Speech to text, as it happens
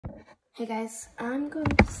Hey guys, I'm going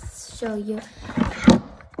to show you how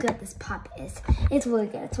good this pop is. It's really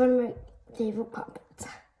good. It's one of my favorite puppets.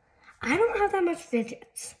 I don't have that much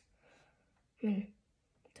fidgets. Do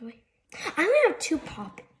I? I only have 2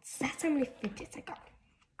 poppets. That's how many fidgets I got.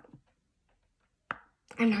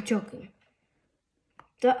 I'm not joking.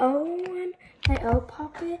 The O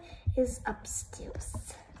poppet is upstairs.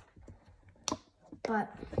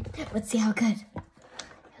 But let's see how good.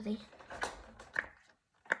 Ready?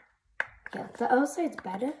 Yeah, the O side's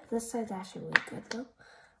better. This side's actually really good though.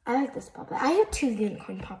 I like this puppet. I have 2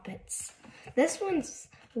 unicorn puppets. This one's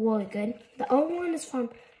really good. The O one is from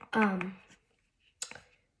I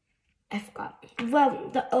forgot. Well,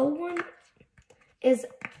 the O one is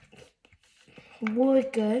really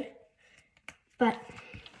good, but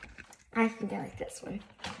I think I like this one.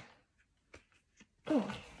 Oh.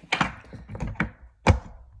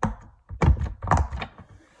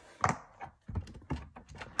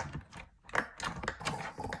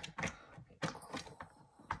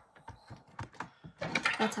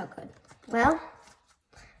 That's how good. Well,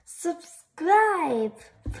 subscribe,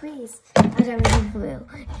 please. I don't really will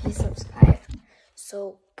if you subscribe.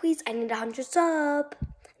 So please, I need 100 subs.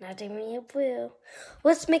 Not even a will.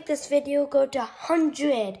 Let's make this video go to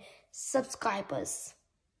 100 subscribers.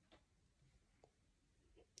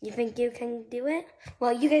 You think you can do it?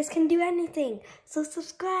 Well, you guys can do anything. So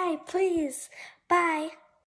subscribe, please. Bye.